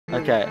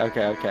Okay.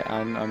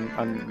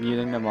 I'm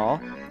muting them all.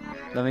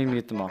 Let me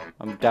mute them all.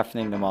 I'm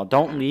deafening them all.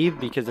 Don't leave,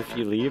 because if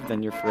you leave,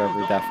 then you're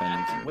forever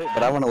deafened. Wait,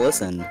 but I want to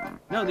listen.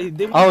 No, they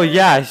Oh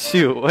yeah,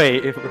 shoot.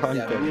 Wait,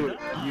 wrong thing.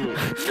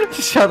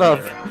 Shut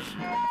up.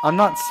 I'm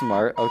not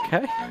smart.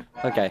 Okay.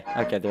 Okay.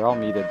 They're all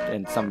muted,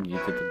 and some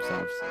muted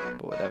themselves.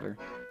 But whatever.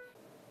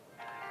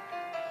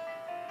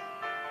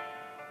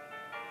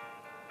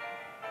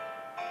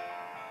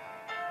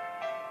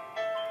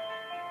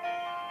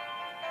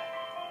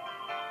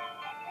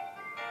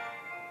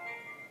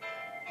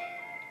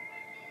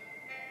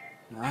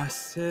 I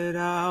set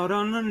out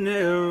on a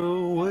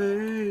narrow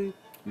way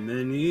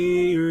many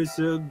years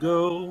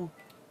ago,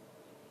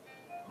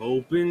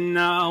 hoping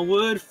I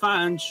would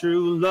find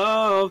true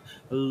love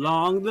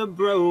along the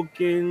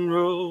broken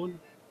road.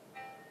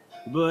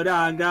 But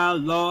I got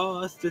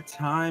lost a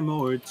time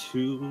or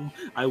two.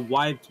 I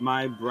wiped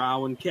my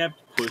brow and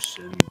kept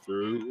pushing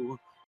through.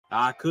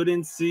 I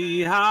couldn't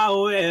see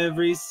how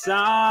every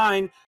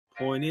sign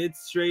pointed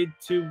straight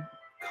to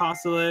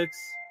Cosolix.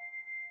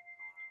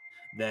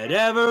 That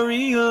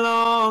every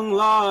long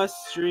lost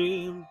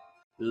stream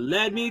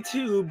led me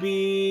to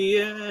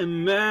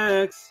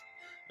BMX.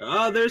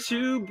 Others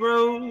who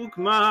broke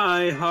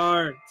my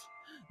heart,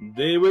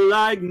 they were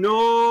like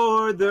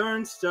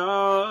northern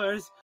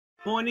stars,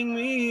 pointing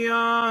me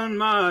on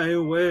my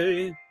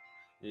way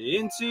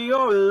into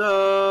your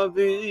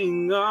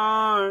loving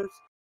arms.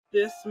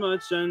 This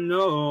much I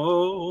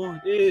know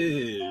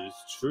is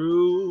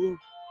true.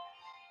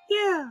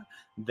 Yeah,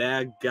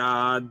 that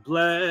God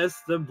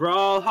bless the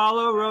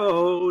Brawlhalla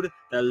road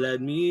that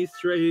led me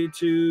straight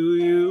to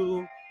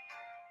you.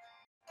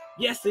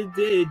 Yes, it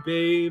did,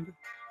 babe.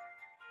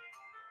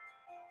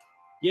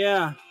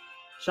 Yeah,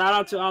 shout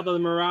out to all the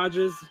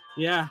Mirages.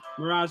 Yeah,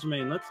 Mirage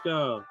main, let's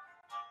go.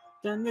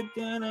 Dun, dun,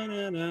 dun, dun,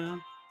 dun,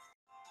 dun.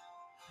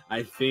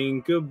 I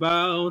think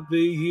about the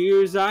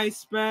years I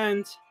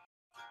spent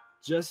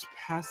just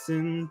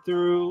passing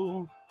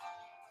through.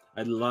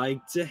 I'd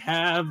like to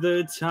have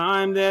the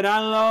time that I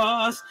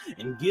lost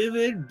and give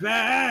it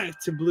back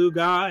to blue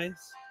guys.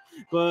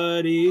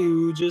 But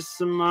you just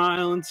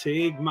smile and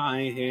take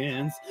my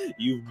hands.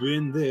 You've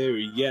been there,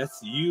 yes,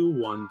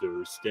 you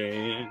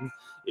understand.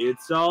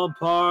 It's all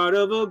part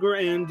of a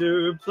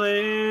grander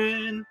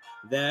plan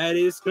that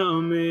is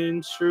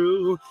coming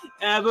true.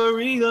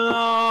 Every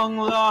long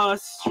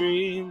lost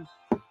stream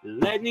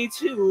led me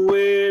to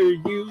where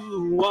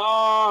you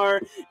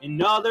are,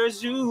 and others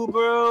who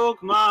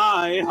broke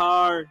my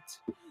heart,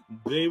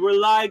 they were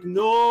like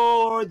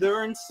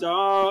northern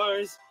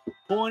stars,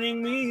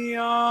 pointing me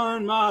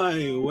on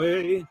my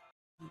way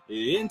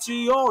into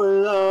your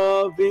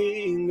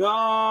loving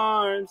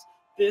arms.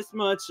 This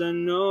much I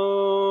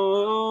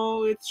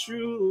know it's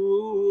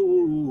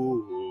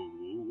true,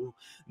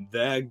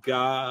 that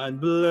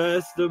God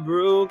bless the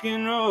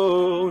broken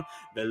road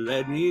that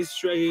led me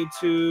straight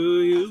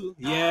to you.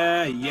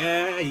 Yeah.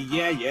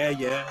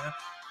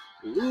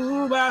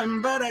 Ooh,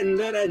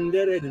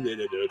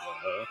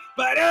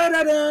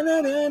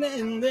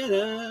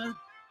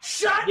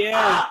 shut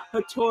up!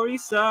 Hattori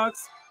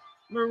sucks.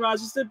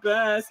 Mirage is the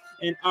best,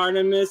 and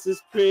Artemis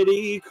is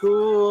pretty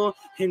cool.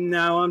 And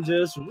now I'm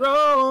just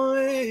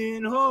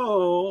rolling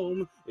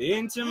home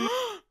into my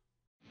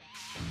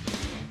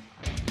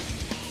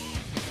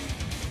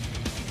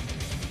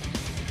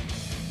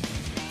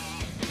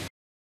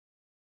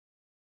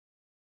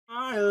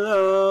my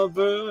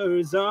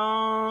lover's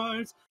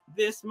arms.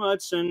 This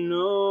much I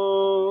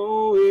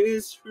know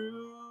is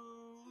true.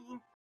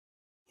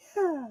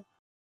 Yeah.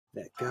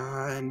 That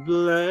God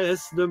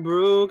bless the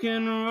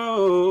broken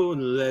road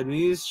led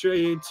me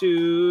straight to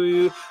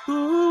you.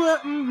 Ooh,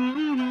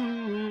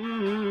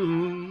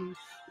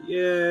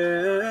 yeah.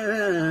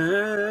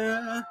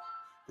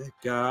 That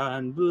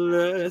God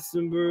bless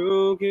the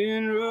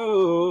broken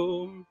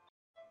road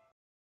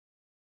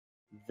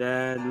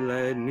that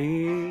led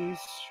me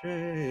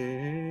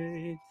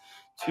straight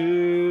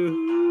to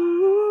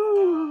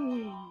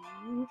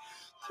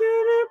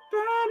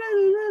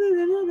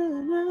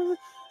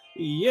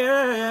yeah,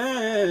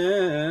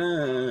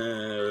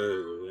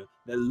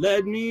 that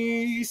led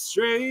me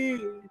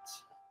straight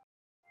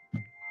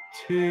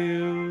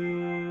to.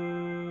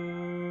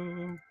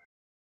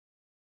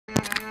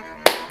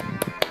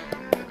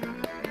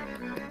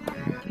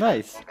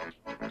 Nice.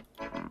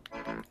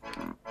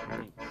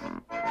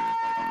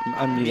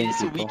 I'm muting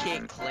So people. we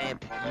can't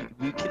clamp.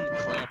 We can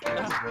clamp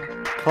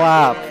you.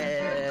 Clap.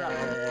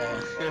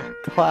 Yeah.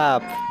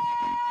 Clap.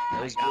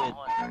 That was good.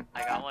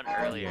 I got one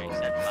earlier. He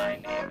said my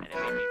name, and it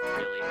made me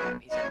really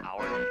happy. He said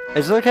our name.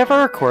 Is it okay if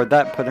I record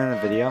that, put it in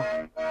a video?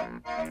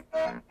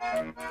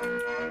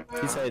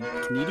 He said,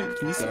 "Can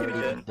you see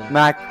it?"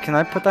 Mac, can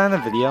I put that in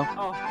a video?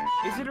 Oh,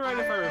 is it alright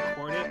if I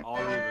record it?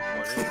 Already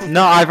recorded?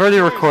 No, I've already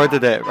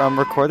recorded it. I'm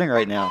recording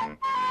right now.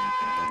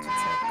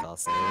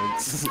 That's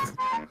what's up,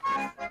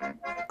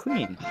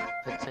 Clean.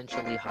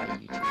 Potentially high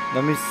YouTube.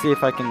 Let me see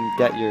if I can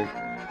get your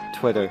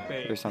Twitter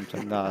or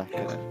something. Nah,